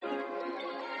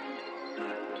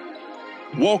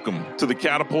Welcome to the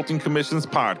Catapulting Commissions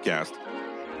podcast.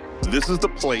 This is the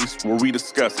place where we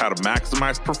discuss how to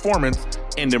maximize performance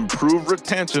and improve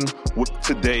retention with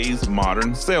today's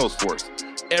modern sales force.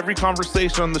 Every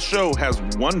conversation on the show has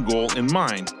one goal in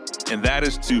mind, and that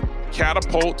is to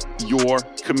catapult your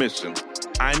commissions.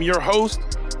 I'm your host,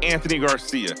 Anthony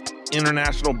Garcia,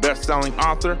 international best-selling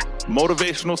author,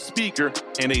 motivational speaker,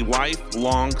 and a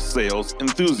lifelong sales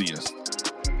enthusiast.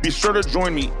 Be sure to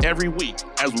join me every week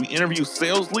as we interview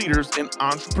sales leaders and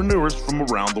entrepreneurs from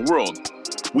around the world.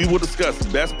 We will discuss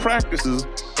best practices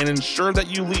and ensure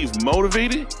that you leave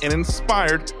motivated and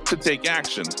inspired to take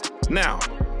action. Now,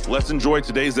 let's enjoy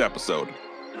today's episode.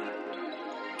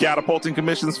 Catapulting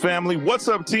Commissions family, what's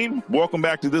up, team? Welcome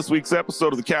back to this week's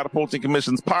episode of the Catapulting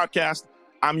Commissions podcast.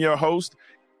 I'm your host,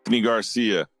 Anthony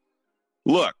Garcia.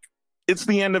 Look, it's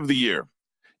the end of the year.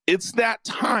 It's that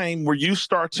time where you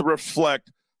start to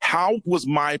reflect, how was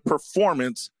my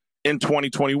performance in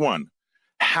 2021?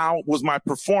 How was my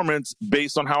performance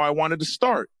based on how I wanted to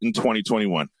start in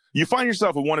 2021? You find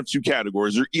yourself in one of two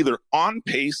categories. You're either on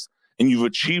pace and you've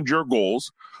achieved your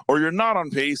goals, or you're not on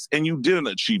pace and you didn't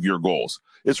achieve your goals.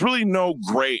 It's really no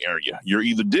gray area. You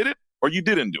either did it or you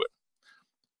didn't do it.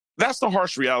 That's the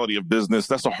harsh reality of business.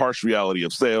 That's the harsh reality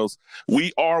of sales.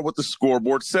 We are what the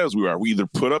scoreboard says we are. We either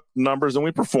put up numbers and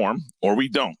we perform, or we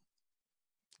don't.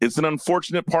 It's an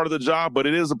unfortunate part of the job, but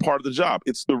it is a part of the job.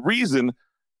 It's the reason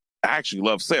I actually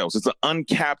love sales. It's an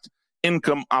uncapped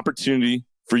income opportunity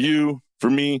for you,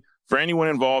 for me, for anyone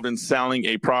involved in selling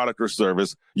a product or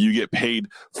service. You get paid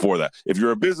for that. If you're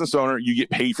a business owner, you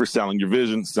get paid for selling your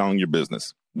vision, selling your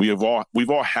business. We've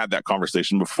all had that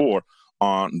conversation before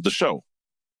on the show.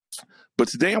 But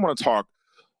today I want to talk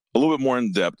a little bit more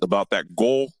in depth about that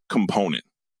goal component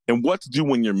and what to do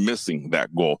when you're missing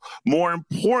that goal. More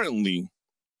importantly,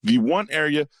 the one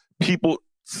area people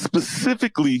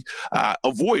specifically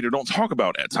avoid or don't talk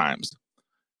about at times,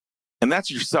 and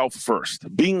that's yourself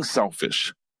first, being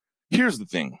selfish. Here's the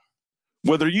thing.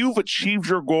 Whether you've achieved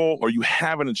your goal or you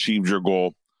haven't achieved your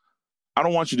goal, I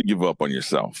don't want you to give up on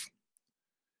yourself.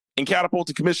 In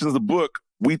Catapulting Commissions, the book,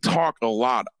 we talk a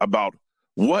lot about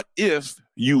what if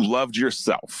you loved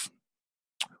yourself?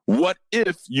 What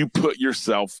if you put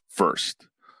yourself first?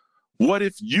 What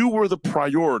if you were the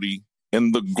priority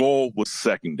and the goal was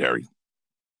secondary?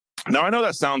 Now, I know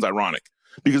that sounds ironic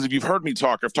because if you've heard me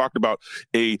talk, I've talked about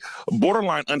a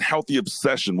borderline unhealthy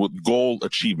obsession with goal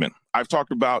achievement. I've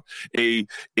talked about a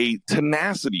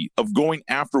tenacity of going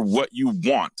after what you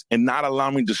want and not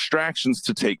allowing distractions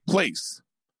to take place.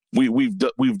 We've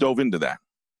dove into that.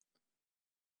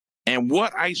 And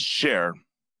what I share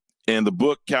in the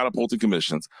book, Catapulting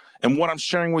Commissions, and what I'm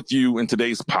sharing with you in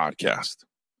today's podcast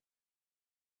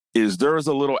is there is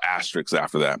a little asterisk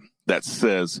after that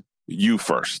says you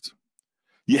first.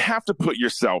 You have to put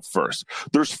yourself first.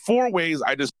 There's 4 ways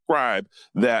I describe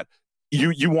that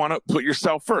you want to put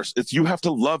yourself first. It's you have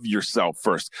to love yourself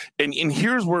first. And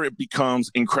here's where it becomes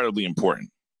incredibly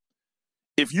important.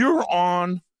 If you're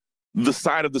on the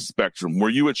side of the spectrum where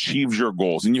you achieved your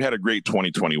goals and you had a great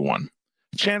 2021,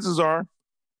 chances are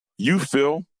you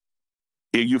feel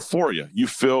a euphoria. You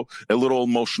feel a little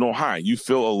emotional high. You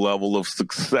feel a level of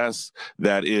success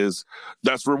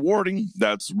that's rewarding,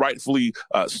 that's rightfully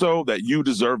so, that you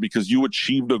deserve because you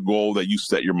achieved a goal that you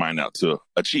set your mind out to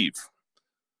achieve.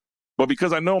 But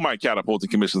because I know my Catapulting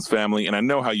Commissions family and I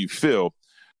know how you feel,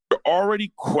 you're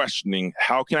already questioning,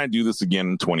 how can I do this again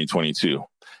in 2022?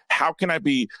 How can I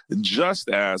be just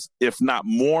as, if not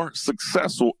more,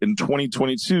 successful in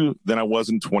 2022 than I was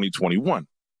in 2021?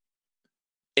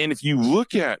 And if you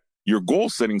look at your goal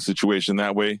setting situation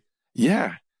that way,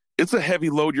 yeah, it's a heavy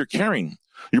load you're carrying.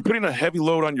 You're putting a heavy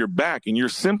load on your back and you're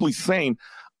simply saying,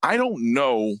 I don't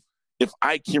know if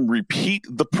I can repeat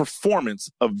the performance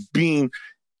of being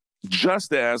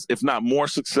just as, if not more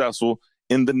successful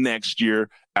in the next year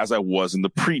as I was in the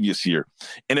previous year.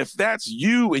 And if that's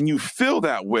you and you feel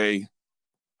that way,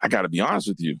 I got to be honest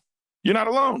with you, you're not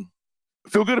alone.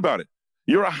 Feel good about it.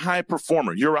 You're a high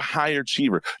performer. You're a high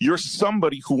achiever. You're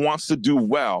somebody who wants to do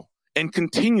well and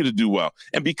continue to do well.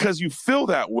 And because you feel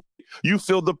that way, you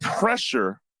feel the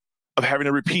pressure of having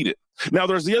to repeat it. Now,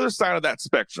 there's the other side of that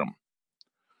spectrum.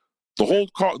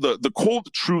 The cold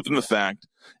truth in the fact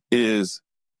is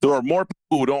there are more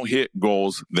people who don't hit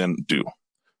goals than do.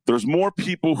 There's more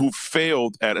people who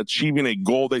failed at achieving a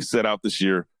goal they set out this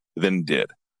year than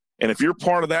did. And if you're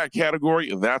part of that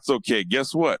category, that's okay.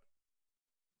 Guess what?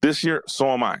 This year, so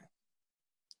am I.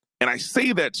 And I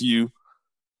say that to you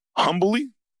humbly.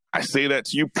 I say that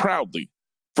to you proudly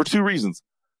for 2 reasons.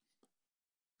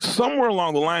 Somewhere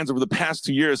along the lines over the past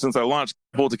 2 years since I launched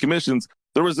Catapulting Commissions,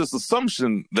 there was this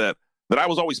assumption that that I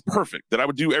was always perfect, that I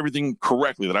would do everything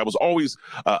correctly, that I was always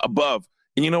above.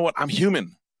 And you know what? I'm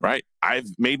human, right? I've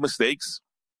made mistakes.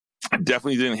 I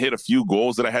definitely didn't hit a few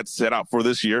goals that I had set out for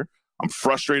this year. I'm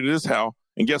frustrated as hell.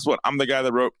 And guess what? I'm the guy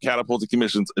that wrote Catapulting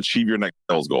Commissions, Achieve Your Next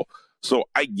Sales Goal. So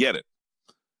I get it.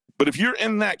 But if you're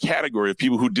in that category of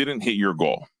people who didn't hit your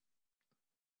goal,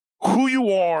 who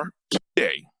you are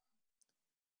today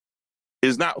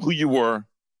is not who you were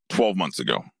 12 months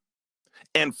ago.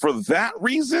 And for that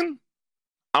reason,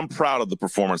 I'm proud of the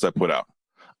performance I put out.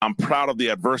 I'm proud of the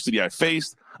adversity I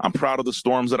faced. I'm proud of the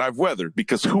storms that I've weathered,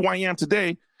 because who I am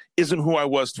today isn't who I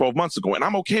was 12 months ago. And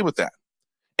I'm okay with that.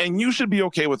 And you should be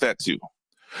okay with that too.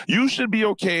 You should be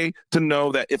okay to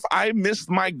know that if I missed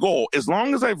my goal, as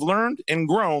long as I've learned and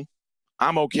grown,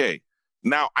 I'm okay.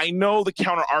 Now, I know the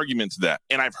counter argument to that,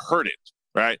 and I've heard it,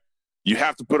 right? You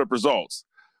have to put up results.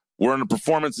 We're in a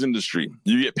performance industry.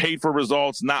 You get paid for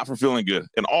results, not for feeling good.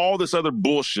 And all this other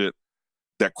bullshit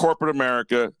that corporate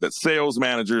America, that sales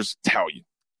managers tell you.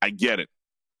 I get it.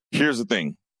 Here's the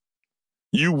thing.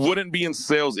 You wouldn't be in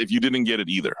sales if you didn't get it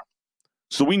either.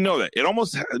 So we know that. It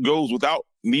almost goes without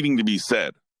needing to be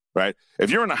said, right? If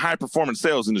you're in a high-performance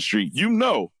sales industry, you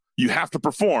know you have to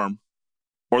perform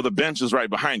or the bench is right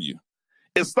behind you.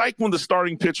 It's like when the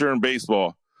starting pitcher in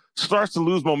baseball starts to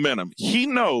lose momentum. He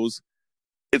knows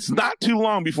it's not too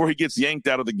long before he gets yanked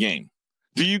out of the game.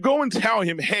 Do you go and tell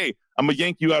him, hey, I'm going to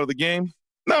yank you out of the game?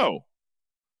 No.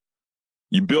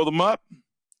 You build him up,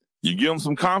 you give him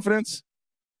some confidence,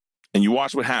 and you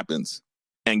watch what happens.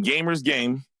 And gamers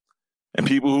game, and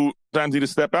people who sometimes need to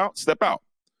step out, step out.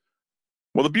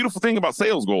 Well, the beautiful thing about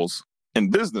sales goals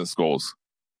and business goals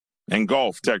and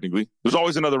golf, technically, there's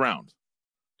always another round.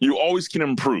 You always can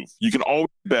improve. You can always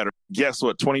be better. Guess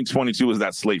what? 2022 is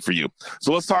that slate for you.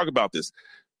 So let's talk about this.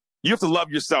 You have to love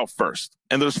yourself first.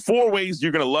 And there's 4 ways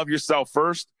you're going to love yourself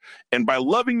first. And by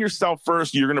loving yourself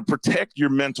first, you're going to protect your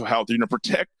mental health. You're going to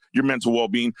protect your mental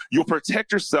well-being. You'll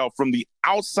protect yourself from the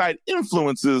outside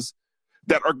influences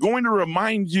that are going to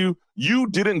remind you you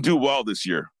didn't do well this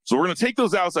year. So we're going to take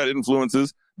those outside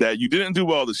influences that you didn't do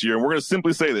well this year, and we're going to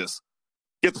simply say this: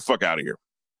 get the fuck out of here.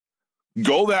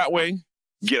 Go that way.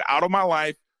 Get out of my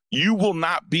life. You will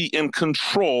not be in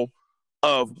control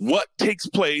of what takes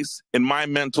place in my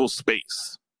mental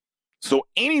space. So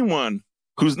anyone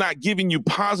who's not giving you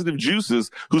positive juices,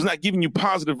 who's not giving you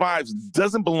positive vibes,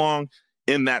 doesn't belong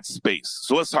in that space.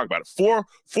 So let's talk about it.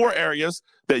 Four areas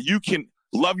that you can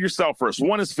love yourself first.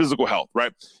 One is physical health,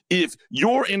 right? If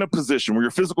you're in a position where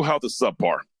your physical health is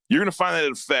subpar, you're going to find that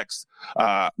it affects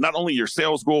not only your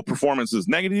sales goal performances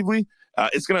negatively,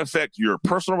 it's going to affect your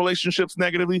personal relationships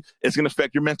negatively. It's going to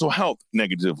affect your mental health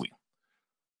negatively.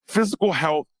 Physical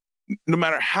health, no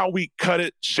matter how we cut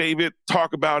it, shave it,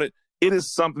 talk about it, it is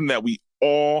something that we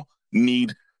all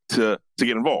need to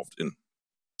get involved in.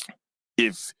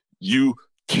 If you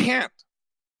can't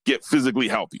get physically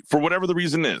healthy, for whatever the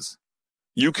reason is,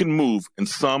 you can move in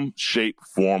some shape,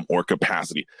 form, or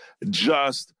capacity.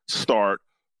 Just start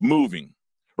moving,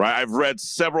 right? I've read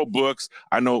several books.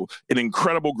 I know an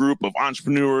incredible group of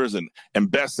entrepreneurs and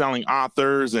best-selling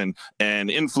authors and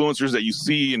influencers that you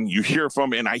see and you hear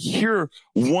from. And I hear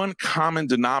one common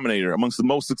denominator amongst the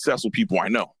most successful people I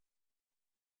know.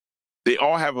 They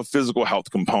all have a physical health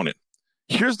component.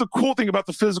 Here's the cool thing about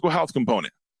the physical health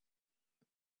component.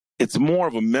 It's more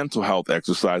of a mental health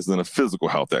exercise than a physical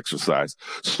health exercise.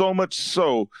 So much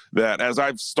so that as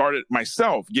I've started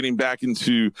myself getting back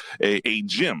into a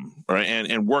gym, right,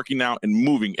 and working out and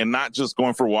moving and not just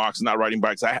going for walks and not riding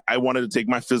bikes, I wanted to take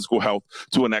my physical health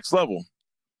to a next level.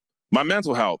 My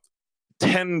mental health,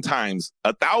 10 times,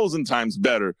 1,000 times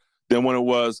better than when it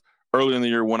was earlier in the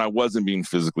year when I wasn't being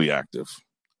physically active.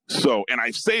 So, and I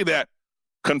say that,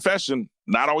 confession,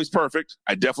 not always perfect.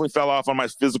 I definitely fell off on my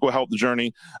physical health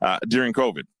journey during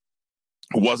COVID.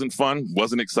 It wasn't fun,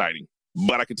 wasn't exciting.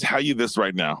 But I can tell you this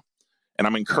right now, and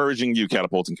I'm encouraging you,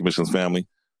 Catapulting Commissions family,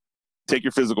 take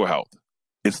your physical health.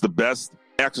 It's the best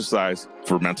exercise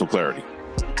for mental clarity.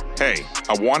 Hey,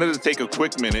 I wanted to take a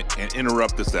quick minute and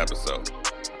interrupt this episode.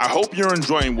 I hope you're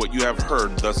enjoying what you have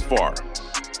heard thus far.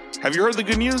 Have you heard the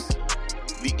good news?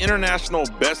 The international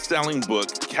best-selling book,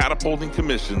 Catapulting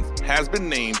Commissions, has been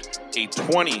named a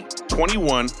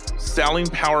 2021 Selling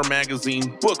Power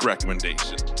Magazine book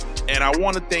recommendation. And I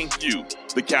want to thank you,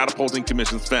 the Catapulting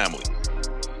Commissions family.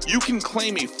 You can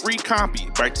claim a free copy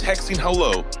by texting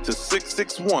hello to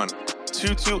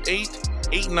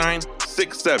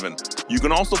 661-228-8967. You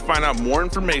can also find out more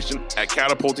information at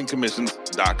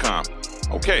catapultingcommissions.com.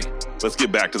 Okay, let's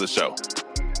get back to the show.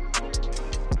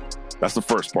 That's the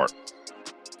first part.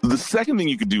 The second thing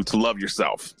you can do to love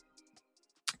yourself,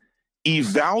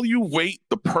 evaluate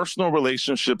the personal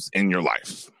relationships in your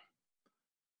life.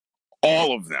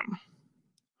 All of them.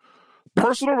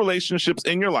 Personal relationships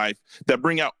in your life that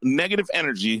bring out negative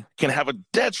energy can have a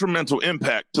detrimental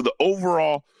impact to the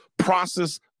overall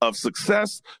process of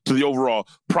success, to the overall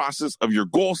process of your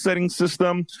goal setting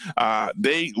system.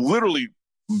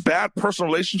 Bad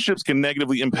personal relationships can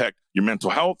negatively impact your mental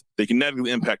health. They can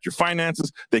negatively impact your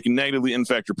finances. They can negatively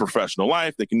impact your professional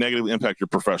life. They can negatively impact your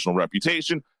professional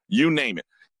reputation. You name it.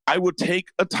 I would take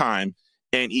a time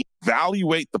and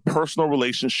evaluate the personal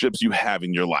relationships you have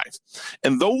in your life.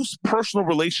 And those personal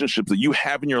relationships that you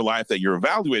have in your life that you're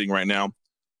evaluating right now,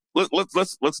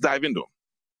 let's dive into them.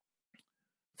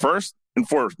 First and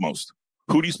foremost,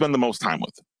 who do you spend the most time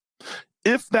with?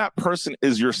 If that person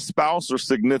is your spouse or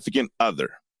significant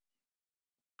other,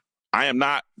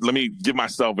 let me give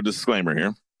myself a disclaimer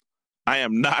here. I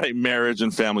am not a marriage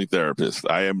and family therapist.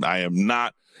 I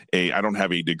don't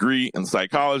have a degree in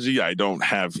psychology. I don't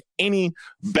have any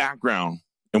background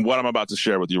in what I'm about to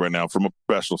share with you right now from a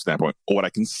professional standpoint. What I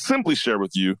can simply share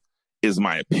with you is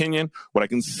my opinion. What I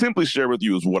can simply share with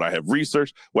you is what I have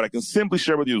researched. What I can simply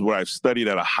share with you is what I've studied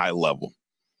at a high level.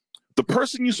 The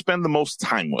person you spend the most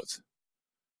time with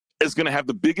is going to have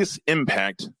the biggest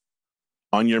impact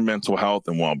on your mental health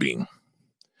and well-being.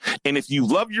 And if you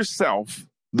love yourself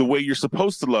the way you're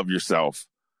supposed to love yourself,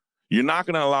 you're not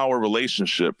going to allow a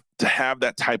relationship to have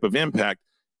that type of impact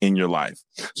in your life.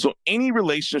 So any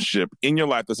relationship in your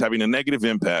life that's having a negative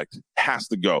impact has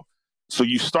to go. So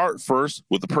you start first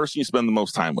with the person you spend the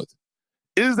most time with.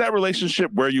 Is that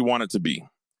relationship where you want it to be?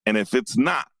 And if it's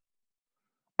not,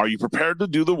 are you prepared to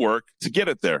do the work to get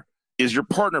it there? Is your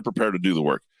partner prepared to do the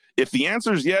work? If the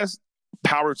answer is yes,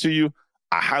 power to you.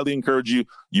 I highly encourage you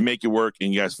make it work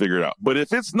and you guys figure it out. But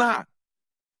if it's not,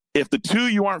 if the two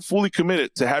you aren't fully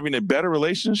committed to having a better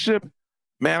relationship,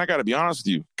 man, I got to be honest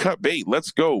with you. Cut bait.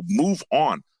 Let's go. Move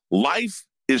on. Life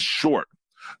is short.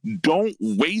 Don't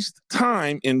waste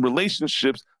time in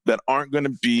relationships that aren't going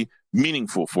to be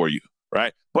meaningful for you,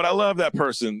 right? But I love that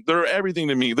person. They're everything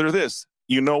to me. They're this.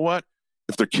 You know what?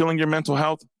 If they're killing your mental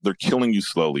health, they're killing you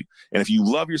slowly. And if you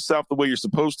love yourself the way you're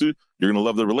supposed to, you're going to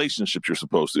love the relationships you're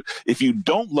supposed to. If you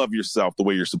don't love yourself the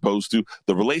way you're supposed to,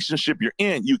 the relationship you're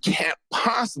in, you can't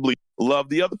possibly love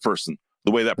the other person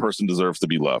the way that person deserves to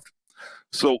be loved.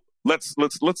 So let's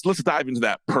dive into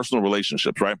that personal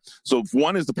relationships, right? So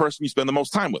one is the person you spend the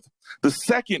most time with. The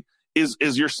second is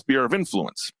your sphere of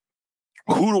influence.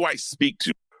 Who do I speak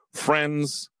to?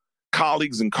 Friends,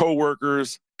 colleagues and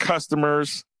coworkers,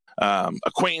 customers,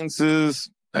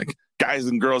 acquaintances, like guys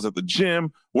and girls at the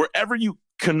gym, wherever you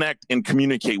connect and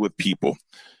communicate with people.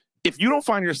 If you don't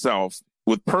find yourself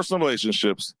with personal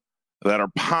relationships that are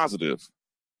positive,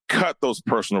 cut those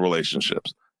personal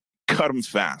relationships. Cut them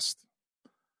fast.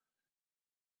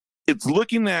 It's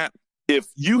looking at if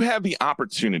you have the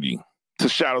opportunity to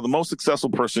shadow the most successful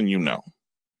person you know.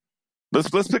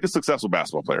 Let's pick a successful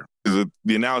basketball player.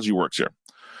 The analogy works here.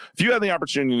 If you have the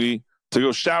opportunity to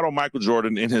go shadow Michael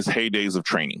Jordan in his heydays of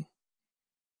training,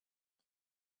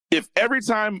 if every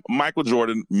time Michael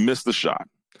Jordan missed a shot,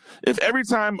 if every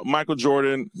time Michael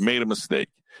Jordan made a mistake,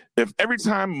 if every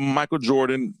time Michael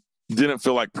Jordan didn't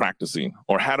feel like practicing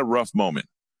or had a rough moment,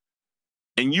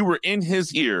 and you were in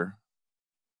his ear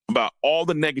about all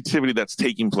the negativity that's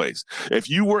taking place, if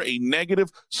you were a negative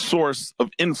source of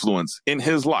influence in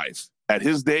his life at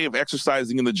his day of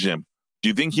exercising in the gym, do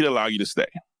you think he'd allow you to stay?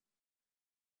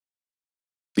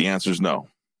 The answer is no.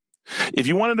 If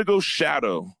you wanted to go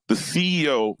shadow the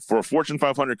CEO for a Fortune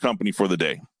 500 company for the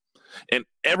day, and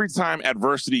every time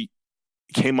adversity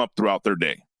came up throughout their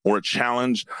day or a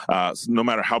challenge, no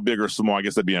matter how big or small, I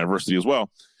guess that'd be an adversity as well.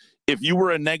 If you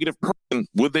were a negative person,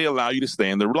 would they allow you to stay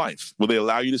in their life? Would they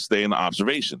allow you to stay in the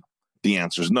observation? The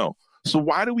answer is no. So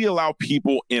why do we allow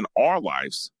people in our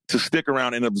lives to stick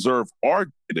around and observe our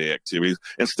day-to-day activities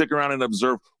and stick around and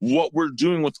observe what we're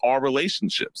doing with our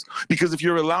relationships? Because if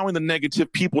you're allowing the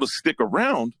negative people to stick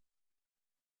around,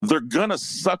 they're going to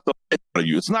suck the life out of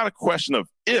you. It's not a question of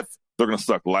if they're going to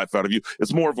suck the life out of you.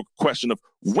 It's more of a question of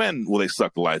when will they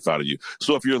suck the life out of you.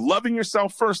 So if you're loving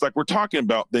yourself first, like we're talking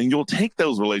about, then you'll take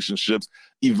those relationships,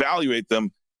 evaluate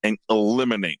them, and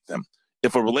eliminate them.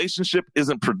 If a relationship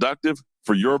isn't productive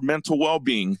for your mental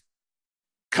well-being,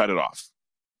 cut it off.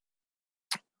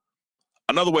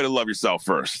 Another way to love yourself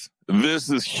first.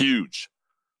 This is huge.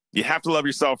 You have to love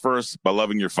yourself first by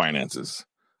loving your finances.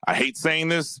 I hate saying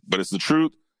this, but it's the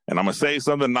truth. And I'm going to say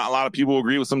something not a lot of people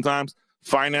agree with sometimes.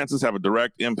 Finances have a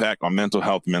direct impact on mental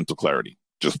health, mental clarity,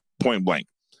 just point blank.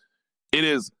 It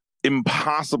is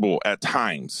impossible at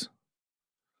times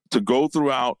to go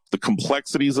throughout the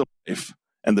complexities of life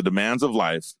and the demands of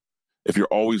life if you're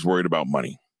always worried about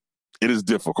money. It is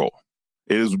difficult.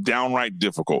 It is downright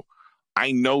difficult.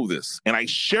 I know this, and I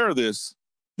share this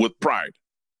with pride.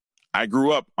 I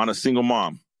grew up on a single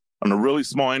mom, on a really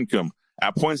small income.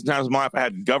 At points in times in my life, I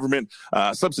had government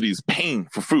subsidies paying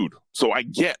for food. So I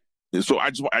share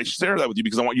that with you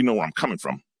because I want you to know where I'm coming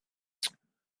from.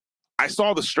 I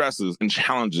saw the stresses and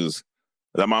challenges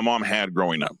that my mom had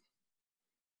growing up.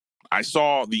 I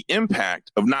saw the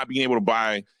impact of not being able to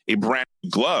buy a brand new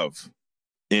glove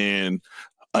in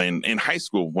high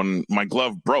school when my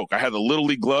glove broke. I had a Little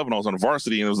League glove when I was on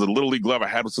varsity, and it was a Little League glove I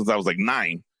had since I was like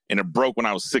 9, and it broke when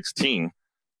I was 16.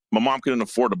 My mom couldn't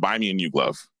afford to buy me a new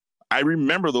glove. I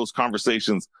remember those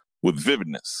conversations with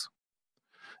vividness.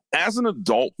 As an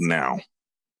adult now,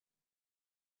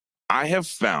 I have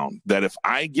found that if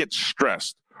I get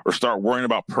stressed or start worrying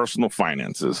about personal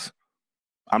finances,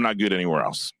 I'm not good anywhere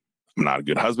else. I'm not a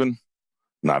good husband.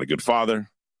 I'm not a good father.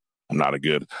 I'm not a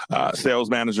good sales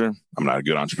manager. I'm not a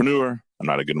good entrepreneur. I'm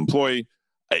not a good employee.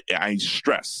 I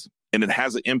stress, and it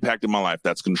has an impact in my life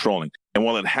that's controlling. And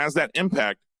while it has that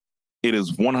impact, it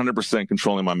is 100%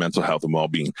 controlling my mental health and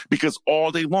well-being, because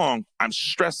all day long, I'm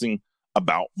stressing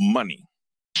about money,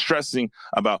 stressing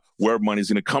about where money's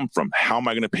going to come from. How am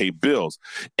I going to pay bills?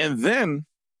 And then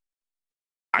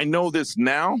I know this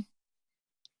now,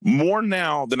 more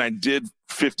now than I did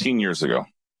 15 years ago.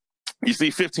 You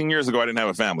see, 15 years ago, I didn't have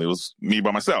a family. It was me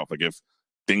by myself. Like, if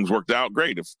things worked out,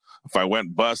 great. If I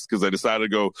went bust because I decided to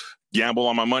go gamble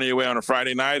on my money away on a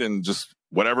Friday night and just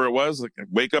whatever it was, like, I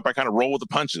wake up, I kind of roll with the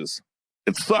punches.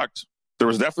 It sucked. There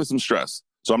was definitely some stress.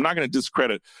 So I'm not going to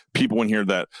discredit people in here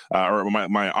that, or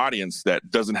my audience that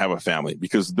doesn't have a family,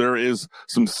 because there is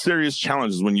some serious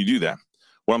challenges when you do that.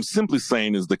 What I'm simply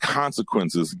saying is the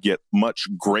consequences get much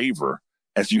graver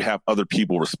as you have other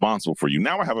people responsible for you.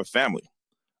 Now I have a family.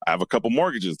 I have a couple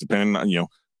mortgages, depending on,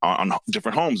 on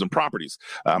different homes and properties.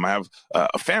 I have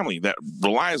a family that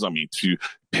relies on me to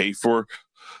pay for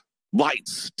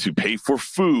lights, to pay for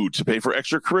food, to pay for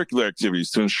extracurricular activities,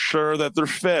 to ensure that they're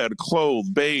fed,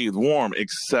 clothed, bathed, warm,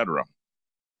 etc.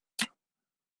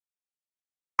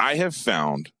 I have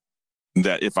found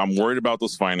that if I'm worried about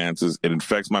those finances, it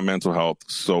affects my mental health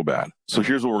so bad. So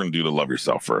here's what we're going to do to love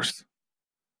yourself first.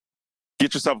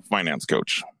 Get yourself a finance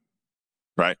coach,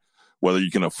 right? Whether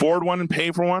you can afford one and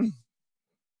pay for one,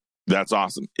 that's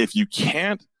awesome. If you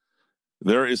can't,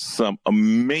 there is some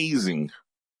amazing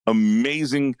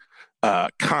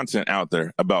content out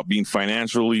there about being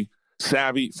financially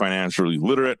savvy, financially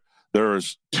literate.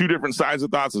 There's two different sides of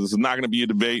thoughts, so this is not going to be a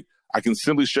debate. I can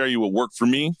simply share you what worked for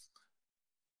me.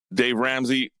 Dave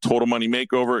Ramsey, Total Money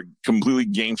Makeover, completely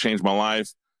game changed my life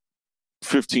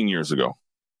 15 years ago.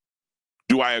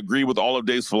 Do I agree with all of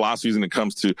Dave's philosophies when it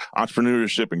comes to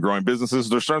entrepreneurship and growing businesses?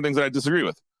 There's certain things that I disagree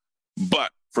with.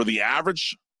 But for the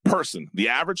average person, the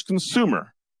average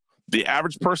consumer, the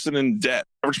average person in debt,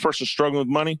 average person struggling with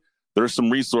money, there's some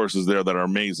resources there that are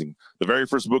amazing. The very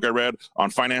first book I read on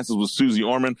finances was Susie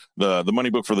Orman, the money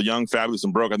book for the young, fabulous,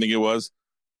 and broke, I think it was.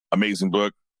 Amazing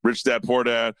book. Rich Dad, Poor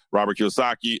Dad, Robert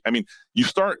Kiyosaki. I mean, you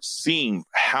start seeing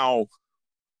how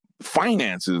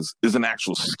finances is an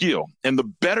actual skill. And the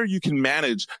better you can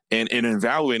manage and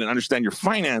evaluate and understand your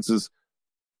finances,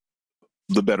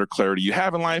 the better clarity you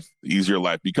have in life, the easier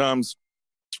life becomes.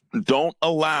 Don't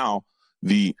allow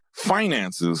the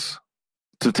finances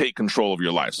to take control of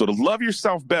your life. So to love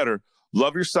yourself better,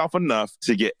 love yourself enough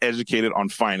to get educated on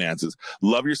finances.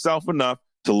 Love yourself enough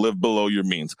to live below your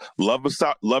means. Love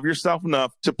yourself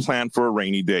enough to plan for a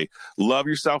rainy day. Love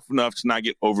yourself enough to not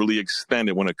get overly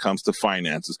extended when it comes to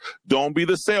finances. Don't be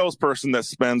the salesperson that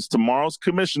spends tomorrow's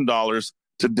commission dollars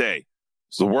today.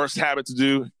 It's the worst habit to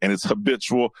do, and it's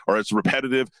habitual or it's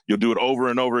repetitive. You'll do it over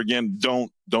and over again.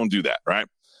 Don't do that, right?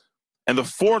 And the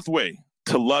fourth way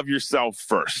to love yourself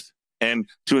first and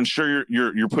to ensure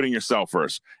you're putting yourself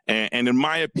first. And in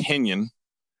my opinion,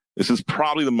 this is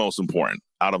probably the most important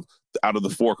out of the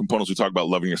four components we talk about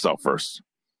loving yourself first.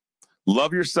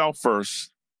 Love yourself first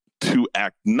to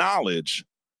acknowledge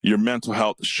your mental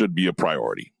health should be a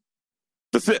priority.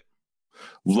 That's it.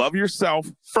 Love yourself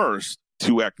first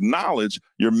to acknowledge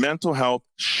your mental health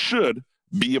should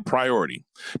be a priority.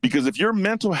 Because if your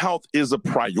mental health is a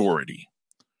priority,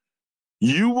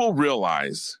 you will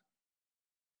realize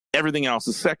everything else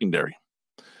is secondary.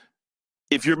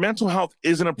 If your mental health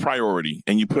isn't a priority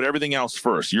and you put everything else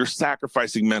first, you're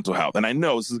sacrificing mental health. And I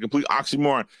know this is a complete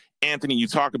oxymoron. Anthony, you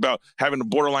talk about having a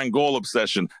borderline goal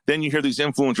obsession. Then you hear these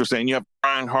influencers saying you have to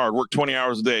grind hard, work 20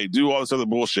 hours a day, do all this other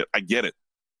bullshit. I get it.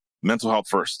 Mental health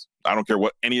first. I don't care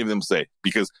what any of them say,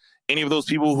 because any of those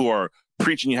people who are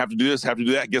preaching you have to do this, have to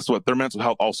do that, guess what? Their mental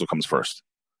health also comes first.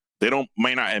 They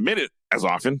may not admit it as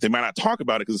often. They might not talk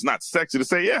about it because it's not sexy to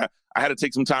say, yeah, I had to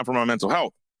take some time for my mental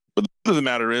health. But the truth of the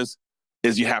matter is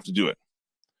you have to do it,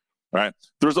 right?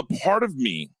 There's a part of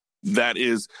me that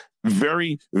is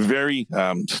very, very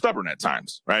stubborn at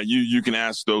times, right? You can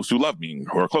ask those who love me,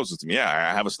 who are closest to me. Yeah,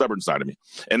 I have a stubborn side of me.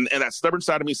 And that stubborn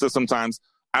side of me says sometimes,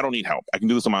 I don't need help. I can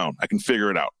do this on my own. I can figure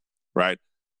it out, right?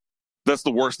 That's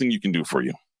the worst thing you can do for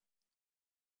you.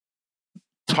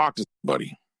 Talk to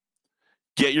somebody.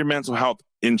 Get your mental health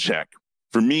in check.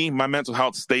 For me, my mental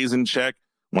health stays in check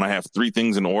when I have 3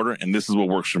 things in order, and this is what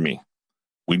works for me.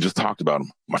 We just talked about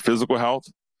them. My physical health,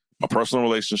 my personal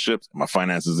relationships, and my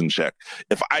finances in check.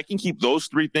 If I can keep those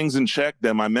 3 things in check,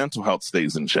 then my mental health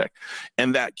stays in check.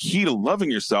 And that key to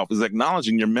loving yourself is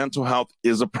acknowledging your mental health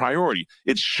is a priority.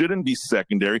 It shouldn't be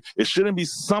secondary. It shouldn't be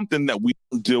something that we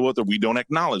don't deal with or we don't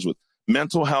acknowledge with.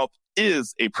 Mental health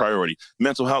is a priority.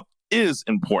 Mental health is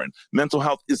important. Mental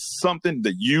health is something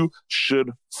that you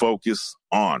should focus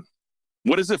on.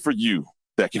 What is it for you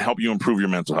that can help you improve your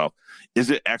mental health? Is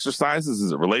it exercises?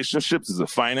 Is it relationships? Is it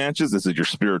finances? Is it your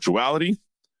spirituality?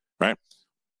 Right?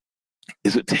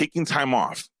 Is it taking time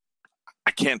off?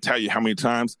 I can't tell you how many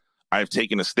times I've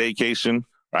taken a staycation.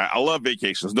 Right? I love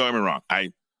vacations. Don't get me wrong.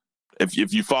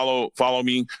 If you follow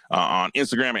me on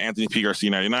Instagram at Anthony P. Garcia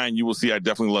 99, you will see I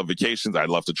definitely love vacations. I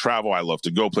love to travel. I love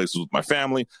to go places with my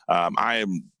family. I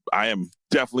am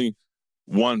definitely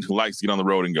one who likes to get on the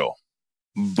road and go.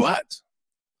 But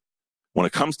when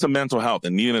it comes to mental health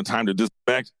and needing a time to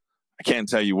disconnect, I can't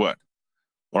tell you what.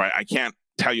 All right, I can't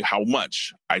tell you how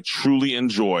much I truly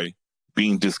enjoy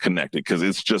being disconnected because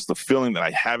it's just a feeling that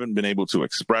I haven't been able to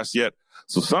express yet.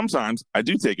 So sometimes I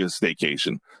do take a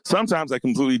staycation. Sometimes I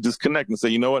completely disconnect and say,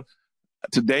 you know what?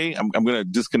 Today I'm going to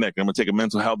disconnect. I'm going to take a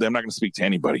mental health day. I'm not going to speak to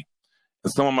anybody.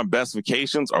 And some of my best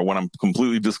vacations are when I'm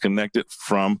completely disconnected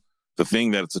from the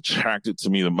thing that's attracted to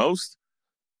me the most,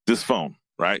 this phone,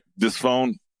 right? This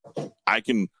phone, I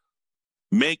can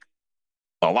make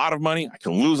a lot of money. I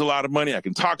can lose a lot of money. I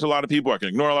can talk to a lot of people. I can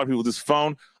ignore a lot of people with this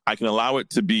phone. I can allow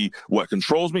it to be what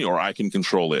controls me, or I can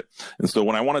control it. And so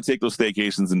when I want to take those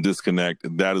staycations and disconnect,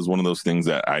 that is one of those things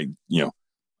that I'm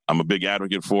a big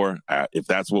advocate for. If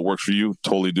that's what works for you,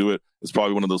 totally do it. It's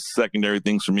probably one of those secondary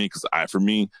things for me because for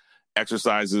me,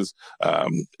 exercises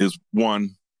is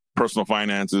one, personal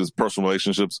finances, personal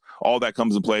relationships, all that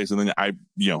comes in place. And then I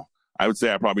would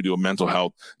say I probably do a mental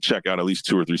health check out at least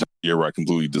 2 or 3 times a year where I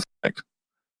completely disconnect.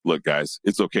 Look, guys,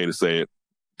 it's okay to say it.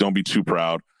 Don't be too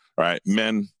proud. All right,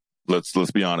 men, let's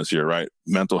be honest here, right?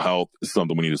 Mental health is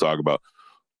something we need to talk about.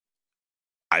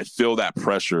 I feel that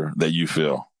pressure that you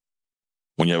feel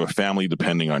when you have a family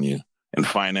depending on you and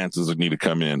finances need to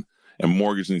come in and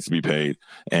mortgage needs to be paid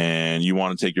and you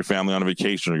want to take your family on a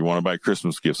vacation or you want to buy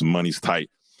Christmas gifts and money's tight.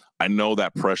 I know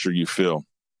that pressure you feel.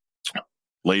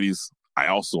 Ladies, I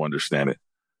also understand it.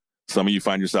 Some of you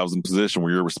find yourselves in a position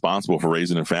where you're responsible for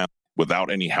raising a family without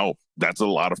any help. That's a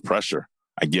lot of pressure.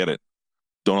 I get it.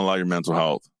 Don't allow your mental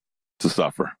health to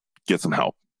suffer. Get some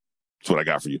help. That's what I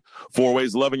got for you. 4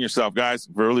 ways of loving yourself, guys.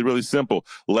 Really, really simple.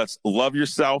 Let's love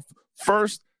yourself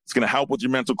first. It's going to help with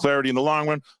your mental clarity in the long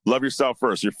run. Love yourself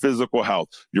first. Your physical health,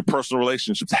 your personal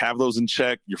relationships, have those in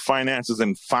check, your finances,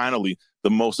 and finally, the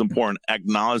most important,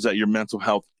 acknowledge that your mental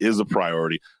health is a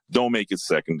priority. Don't make it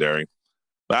secondary.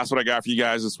 That's what I got for you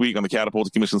guys this week on the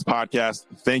Catapulting Commissions podcast.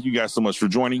 Thank you guys so much for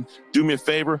joining. Do me a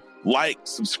favor, like,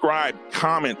 subscribe,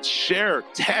 comment, share,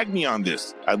 tag me on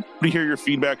this. I'd love to hear your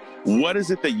feedback. What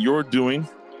is it that you're doing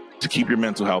to keep your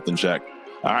mental health in check?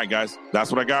 All right, guys,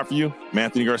 that's what I got for you. I'm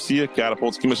Anthony Garcia,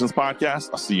 Catapulting Commissions podcast.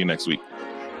 I'll see you next week.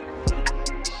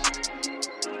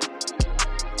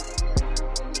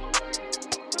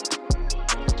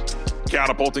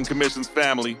 Catapulting Commissions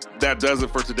family, that does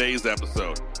it for today's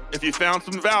episode. If you found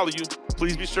some value,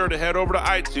 please be sure to head over to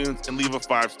iTunes and leave a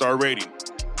 5-star rating.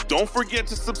 Don't forget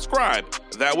to subscribe.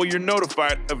 That way you're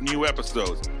notified of new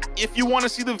episodes. If you want to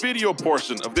see the video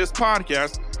portion of this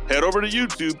podcast, head over to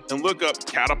YouTube and look up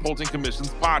Catapulting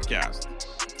Commissions podcast.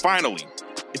 Finally,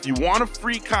 if you want a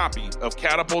free copy of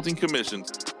Catapulting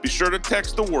Commissions, be sure to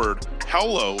text the word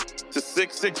HELLO to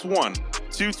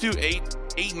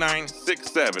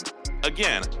 661-228-8967.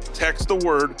 Again, text the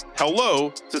word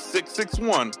HELLO to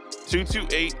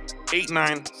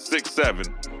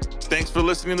 661-228-8967. Thanks for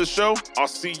listening to the show. I'll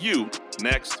see you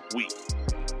next week.